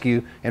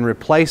fescue and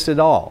replace it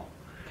all.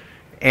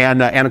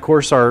 And of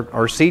course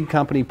our seed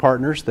company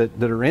partners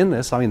that are in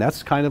this,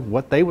 that's kind of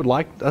what they would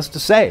like us to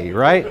say,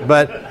 right?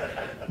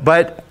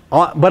 But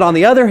on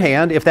the other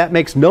hand, if that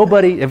makes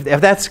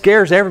if that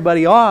scares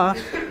everybody off,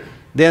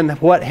 then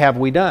what have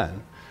we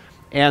done?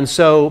 And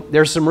so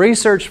there's some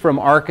research from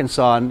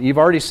Arkansas, and you've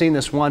already seen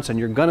this once, and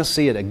you're going to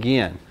see it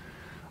again.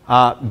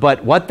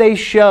 But what they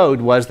showed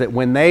was that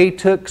when they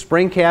took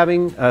spring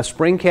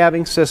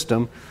calving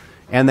system,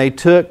 and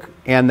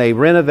they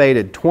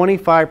renovated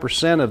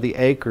 25% of the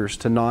acres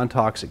to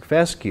non-toxic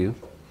fescue,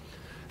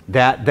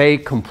 that they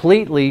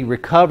completely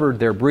recovered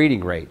their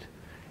breeding rate.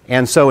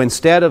 And so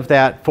instead of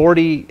that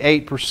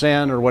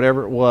 48% or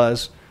whatever it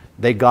was,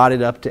 they got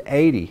it up to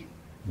 80%,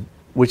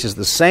 which is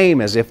the same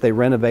as if they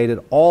renovated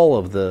all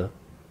of the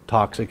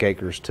toxic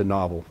acres to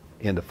novel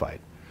endophyte.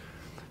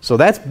 So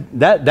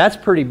that's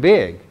pretty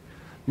big.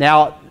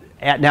 Now,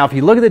 if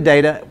you look at the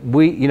data,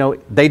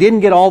 they didn't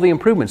get all the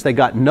improvements. They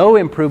got no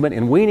improvement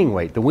in weaning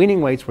weight. The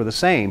weaning weights were the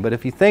same. But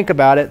if you think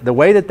about it, the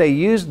way that they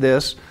used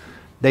this,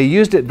 they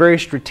used it very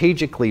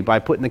strategically by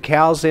putting the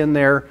cows in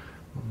there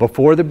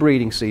before the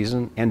breeding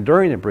season and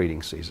during the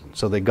breeding season.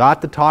 So they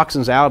got the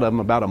toxins out of them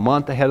about a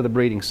month ahead of the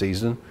breeding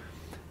season,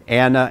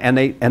 and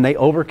they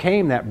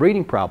overcame that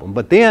breeding problem.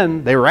 But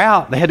then they were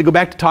out. They had to go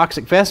back to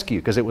toxic fescue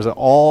because it was an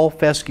all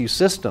fescue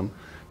system.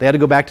 They had to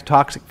go back to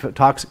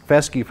toxic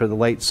fescue for the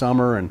late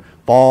summer and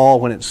fall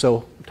when it's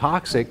so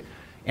toxic.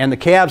 And the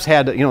calves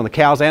had to, the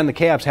cows and the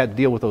calves had to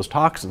deal with those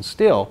toxins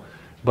still,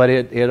 but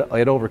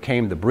it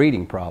overcame the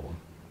breeding problem.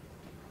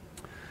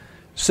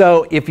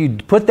 So if you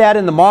put that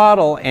in the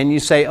model and you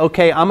say,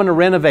 okay, I'm going to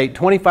renovate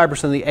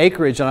 25% of the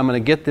acreage and I'm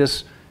going to get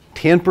this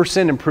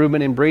 10%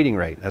 improvement in breeding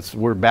rate.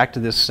 We're back to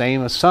this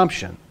same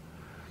assumption.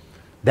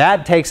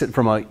 That takes it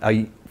from a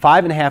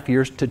 5.5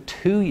 years to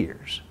 2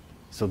 years.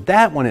 So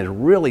that one is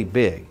really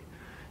big.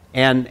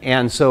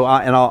 And so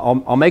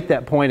I'll make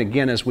that point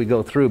again as we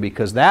go through,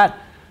 because that's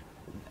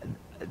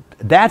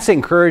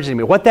encouraging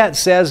me. What that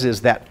says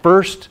is that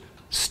first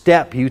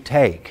step you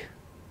take,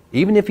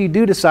 even if you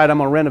do decide I'm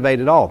going to renovate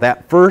it all,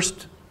 that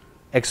first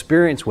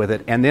experience with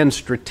it and then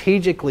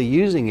strategically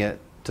using it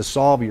to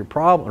solve your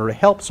problem or to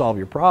help solve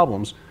your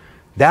problems,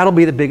 that'll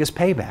be the biggest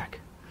payback.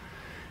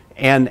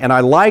 And I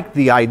like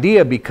the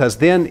idea because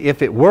then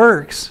if it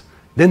works,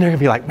 then they're going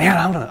to be like, man,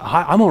 I'm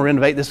going to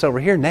renovate this over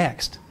here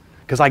next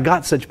because I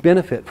got such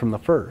benefit from the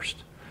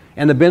first.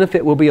 And the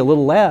benefit will be a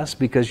little less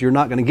because you're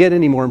not going to get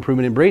any more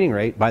improvement in breeding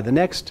rate by the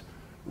next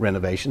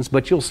renovations,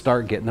 but you'll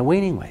start getting the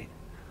weaning weight.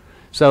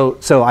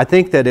 So I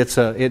think that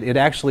it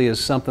actually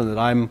is something that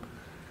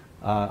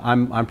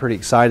I'm pretty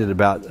excited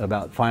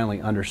about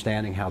finally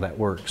understanding how that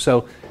works.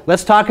 So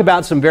let's talk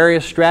about some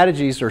various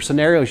strategies or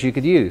scenarios you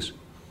could use.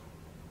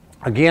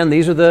 Again,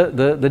 these are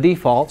the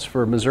defaults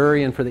for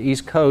Missouri and for the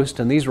East Coast,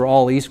 and these are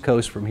all East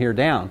Coast from here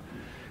down.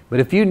 But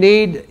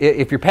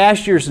if your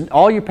pastures,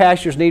 all your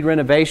pastures need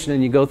renovation,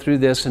 and you go through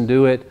this and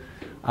do it,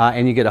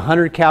 and you get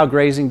 100 cow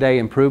grazing day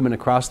improvement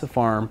across the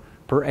farm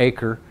per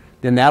acre,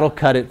 then that'll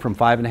cut it from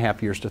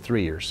 5.5 years to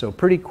 3 years. So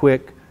pretty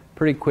quick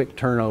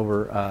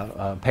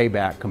turnover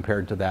payback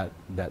compared to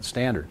that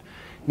standard.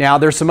 Now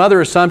there's some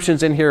other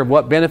assumptions in here of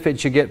what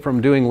benefits you get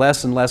from doing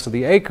less and less of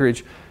the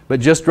acreage, but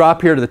just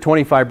drop here to the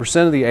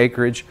 25% of the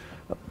acreage.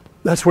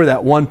 That's where that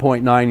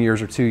 1.9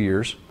 years or 2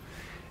 years.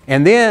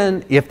 And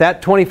then if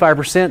that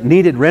 25%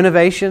 needed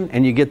renovation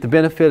and you get the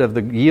benefit of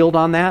the yield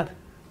on that,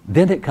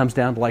 then it comes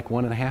down to like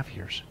 1.5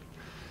 years.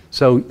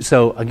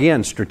 So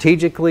again,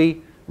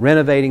 strategically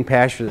renovating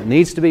pasture that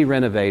needs to be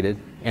renovated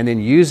and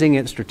then using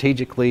it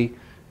strategically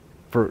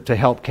to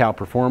help cow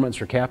performance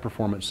or calf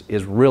performance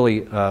is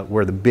really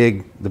where the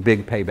big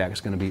payback is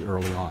going to be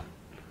early on.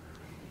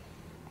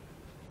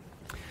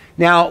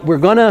 Now we're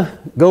going to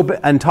go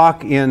and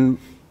talk in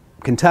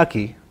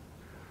Kentucky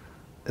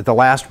at the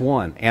last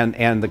one,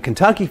 and the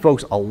Kentucky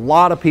folks, a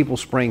lot of people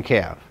spring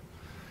calve,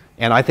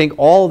 and I think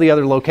all the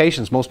other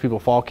locations, most people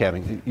fall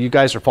calving. You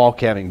guys are fall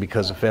calving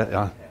because of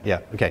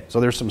yeah, okay.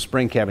 So there's some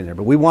spring calving there,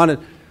 but we want to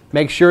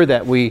make sure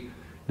that we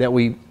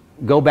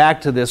go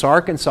back to this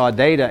Arkansas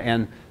data,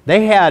 and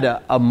they had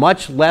a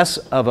much less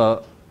of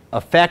a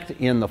effect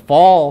in the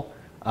fall.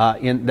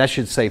 That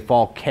should say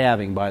fall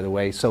calving, by the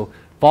way. So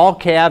fall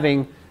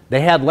calving, they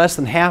had less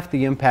than half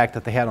the impact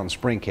that they had on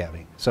spring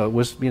calving. So it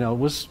was,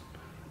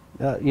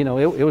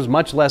 it was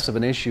much less of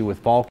an issue with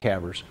fall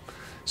calvers.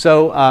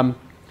 So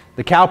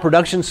the cow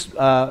production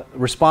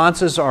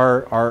responses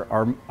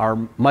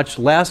are much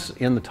less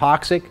in the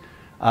toxic.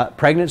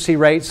 Pregnancy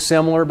rates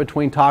similar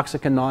between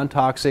toxic and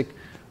non-toxic.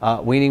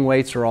 Weaning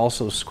weights are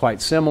also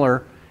quite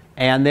similar.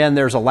 And then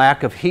there's a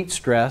lack of heat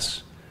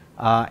stress,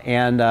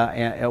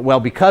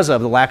 because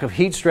of the lack of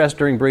heat stress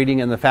during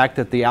breeding and the fact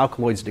that the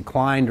alkaloids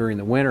decline during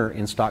the winter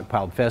in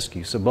stockpiled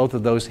fescue. So both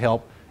of those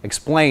help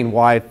explain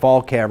why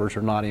fall calvers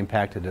are not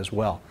impacted as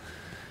well.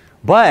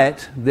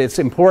 But it's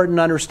important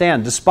to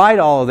understand, despite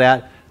all of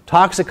that,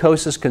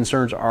 toxicosis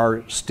concerns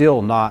are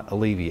still not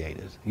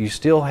alleviated. You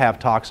still have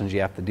toxins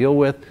you have to deal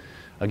with.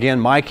 Again,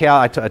 my cow,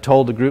 I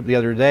told the group the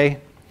other day,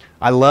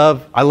 I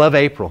love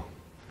April.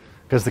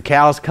 Because the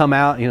cows come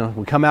out,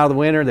 we come out of the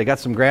winter, they got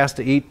some grass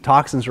to eat,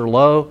 toxins are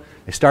low,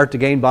 they start to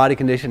gain body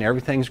condition,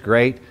 everything's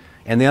great.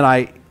 And then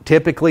I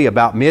typically,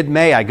 about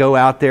mid-May, I go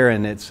out there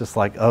and it's just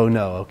like, oh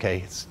no,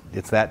 okay,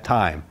 it's that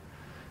time.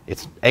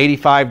 It's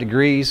 85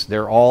 degrees,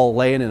 they're all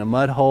laying in a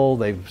mud hole,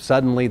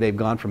 they've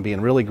gone from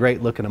being really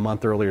great looking a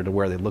month earlier to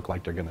where they look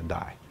like they're going to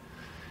die.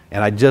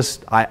 And I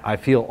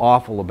feel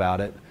awful about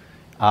it.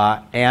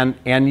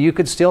 And you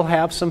could still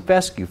have some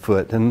fescue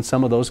foot and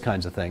some of those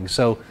kinds of things.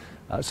 So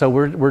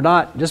we're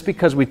not, just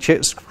because we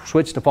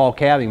switch to fall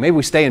calving, maybe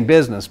we stay in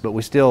business, but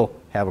we still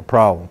have a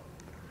problem.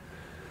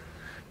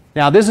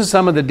 Now this is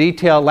some of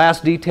the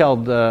last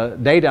detailed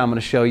data I'm going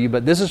to show you,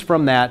 but this is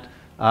from that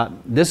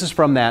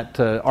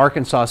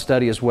Arkansas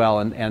study as well,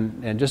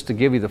 and just to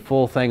give you the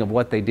full thing of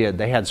what they did.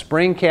 They had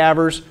spring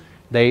calvers,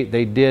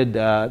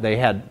 they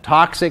had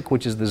toxic,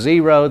 which is the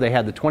 0, they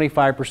had the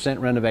 25%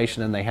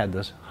 renovation, and they had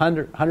this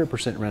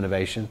 100%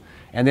 renovation.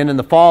 And then in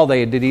the fall,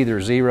 they did either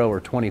 0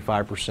 or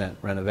 25%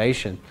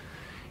 renovation.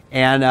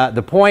 And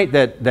the point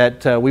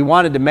that we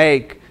wanted to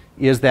make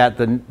is that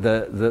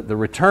the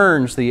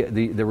returns,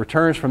 the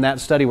returns from that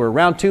study were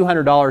around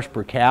 $200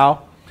 per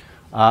cow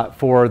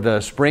for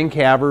the spring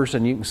calvers,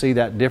 and you can see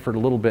that differed a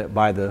little bit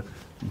by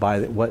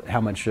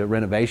how much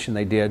renovation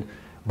they did.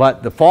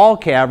 But the fall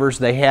calvers,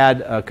 they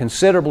had a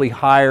considerably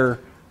higher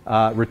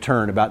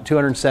return, about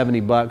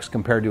 $270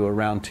 compared to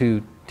around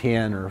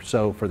 $210 or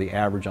so for the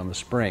average on the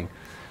spring.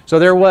 So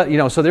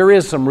there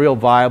is some real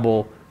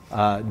viable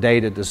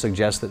data to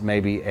suggest that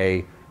maybe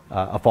a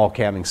fall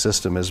calving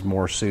system is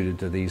more suited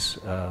to these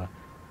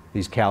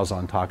cows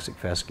on toxic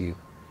fescue.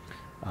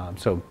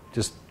 So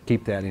just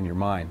keep that in your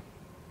mind.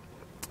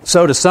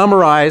 So to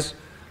summarize,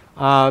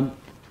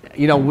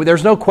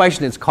 there's no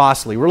question it's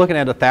costly. We're looking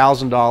at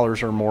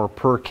 $1,000 or more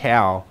per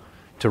cow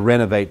to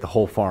renovate the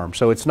whole farm.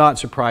 So it's not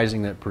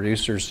surprising that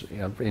producers,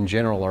 in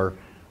general, are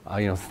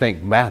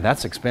think, man,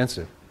 that's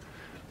expensive.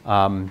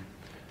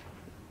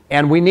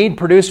 And we need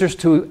producers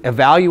to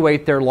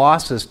evaluate their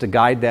losses to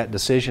guide that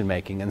decision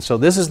making. And so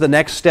this is the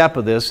next step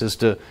of this, is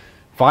to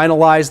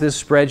finalize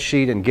this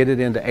spreadsheet and get it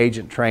into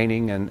agent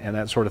training and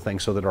that sort of thing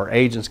so that our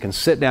agents can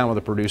sit down with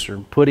a producer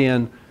and put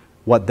in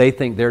what they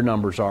think their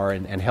numbers are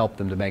and help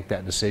them to make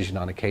that decision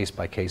on a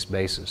case-by-case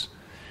basis.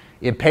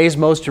 It pays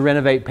most to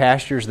renovate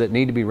pastures that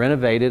need to be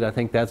renovated. I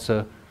think that's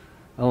I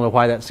don't know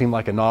why that seemed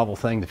like a novel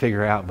thing to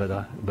figure out,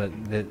 but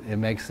it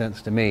makes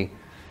sense to me.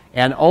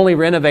 And only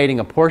renovating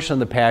a portion of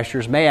the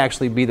pastures may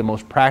actually be the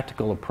most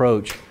practical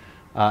approach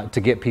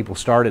to get people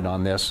started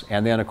on this.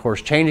 And then, of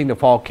course, changing to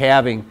fall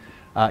calving,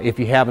 if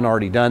you haven't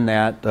already done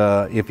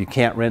that, if you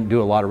can't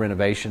do a lot of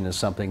renovation, is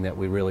something that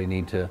we really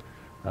need to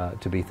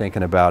be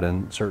thinking about,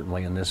 and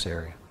certainly in this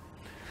area.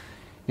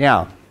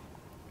 Now,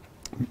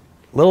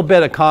 a little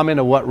bit of comment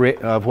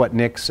of what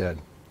Nick said.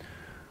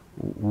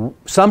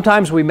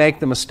 Sometimes we make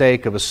the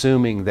mistake of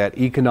assuming that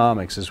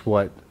economics is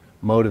what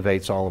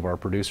motivates all of our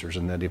producers,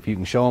 and that if you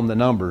can show them the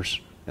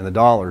numbers and the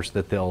dollars,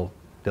 that they'll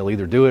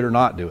either do it or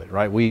not do it,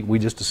 right? We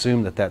just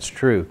assume that that's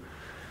true.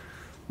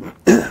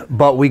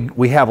 But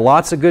we have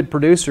lots of good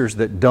producers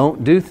that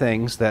don't do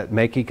things that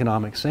make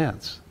economic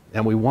sense,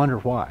 and we wonder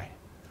why.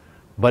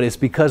 But it's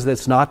because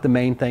that's not the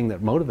main thing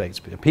that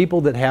motivates people.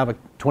 People that have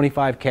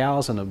 25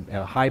 cows and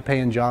a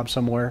high-paying job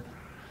somewhere,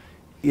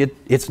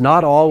 it's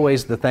not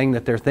always the thing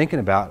that they're thinking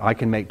about. I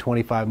can make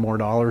 $25 more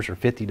or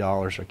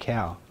 $50 a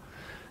cow.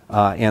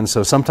 And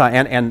so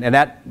sometimes, and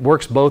that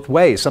works both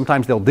ways.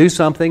 Sometimes they'll do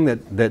something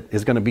that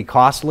is going to be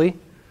costly.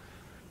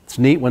 It's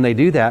neat when they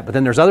do that, but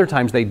then there's other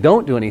times they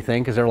don't do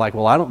anything because they're like,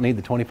 well, I don't need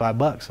the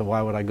 $25, so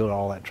why would I go to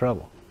all that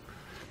trouble?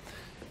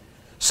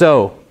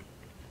 So,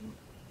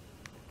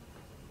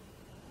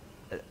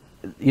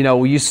 you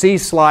know, you see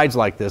slides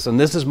like this, and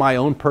this is my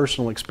own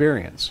personal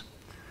experience.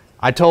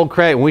 I told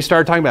Craig, when we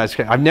started talking about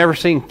it, I've never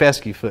seen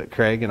fescue foot,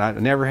 Craig, and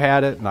I've never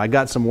had it, and I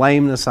got some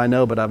lameness, I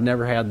know, but I've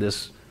never had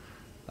this.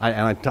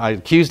 I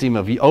accused him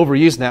of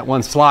overusing that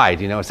one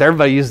slide, you know. So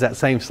everybody uses that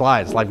same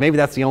slide. It's like maybe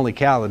that's the only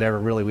cow that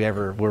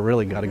we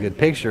really got a good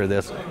picture of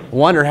this.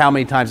 Wonder how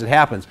many times it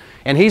happens.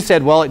 And he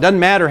said, well, it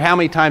doesn't matter how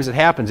many times it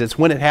happens. It's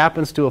when it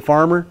happens to a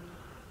farmer,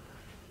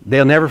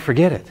 they'll never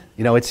forget it.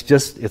 You know, it's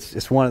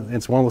one of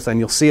those things.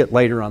 You'll see it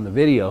later on the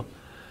video.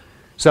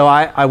 So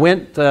I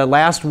went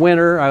last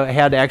winter. I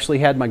actually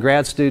had my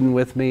grad student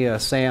with me,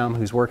 Sam,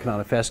 who's working on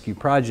a fescue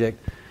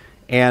project.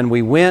 And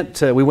we went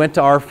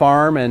to our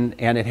farm, and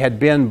it had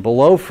been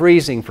below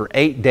freezing for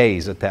 8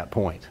 days at that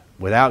point.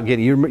 Without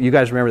getting, you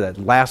guys remember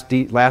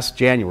that last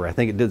January? I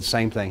think it did the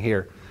same thing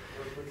here.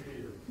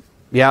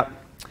 Yeah,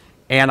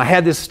 and I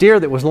had this steer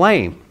that was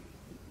lame,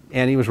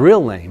 and he was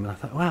real lame. And I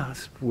thought, wow,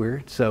 that's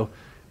weird. So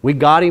we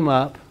got him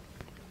up,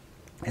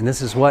 and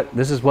this is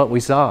what we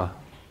saw.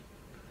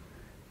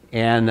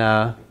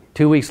 And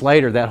 2 weeks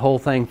later, that whole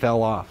thing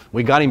fell off.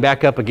 We got him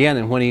back up again,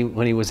 and when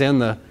he was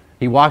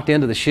he walked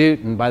into the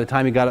chute, and by the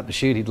time he got up the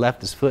chute, he'd left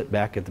his foot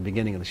back at the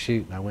beginning of the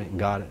chute, and I went and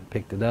got it and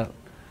picked it up.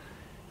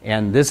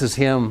 And this is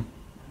him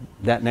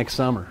that next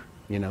summer,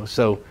 you know.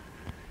 So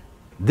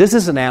this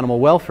is an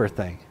animal welfare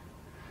thing.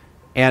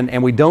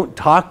 And we don't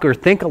talk or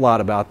think a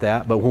lot about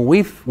that, but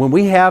when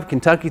we have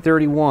Kentucky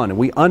 31 and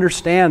we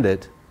understand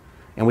it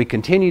and we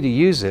continue to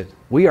use it,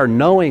 we are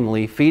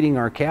knowingly feeding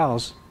our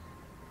cows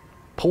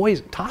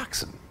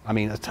toxin. I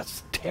mean, it's a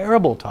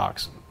terrible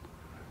toxin.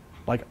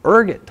 Like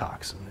ergot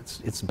toxin.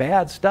 It's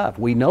bad stuff.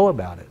 We know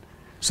about it.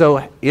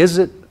 So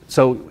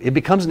it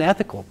becomes an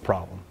ethical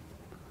problem.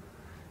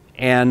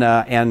 And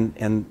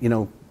you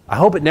know, I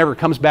hope it never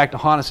comes back to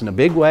haunt us in a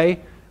big way,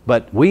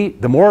 but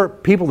the more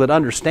people that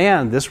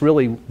understand this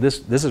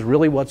is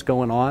really what's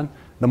going on,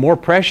 the more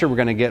pressure we're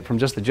going to get from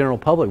just the general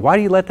public. Why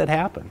do you let that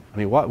happen? I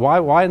mean,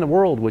 why in the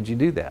world would you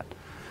do that?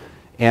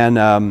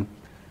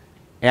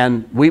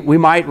 And we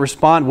might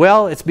respond,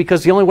 well, it's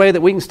because the only way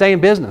that we can stay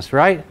in business,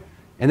 right?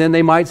 And then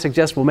they might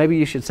suggest, well, maybe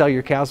you should sell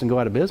your cows and go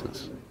out of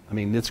business. I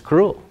mean, it's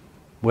cruel.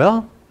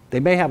 Well, they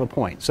may have a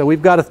point. So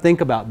we've got to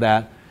think about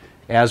that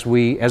as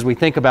we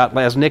think about,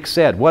 as Nick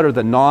said, what are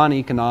the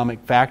non-economic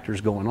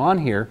factors going on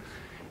here?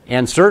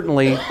 And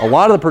certainly, a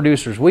lot of the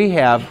producers we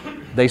have,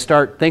 they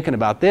start thinking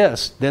about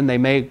this, then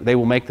they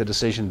will make the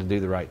decision to do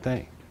the right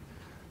thing.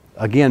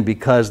 Again,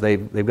 because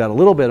they've got a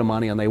little bit of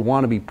money and they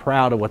want to be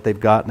proud of what they've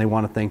got and they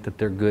want to think that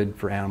they're good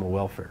for animal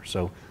welfare.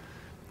 So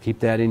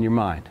keep that in your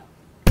mind.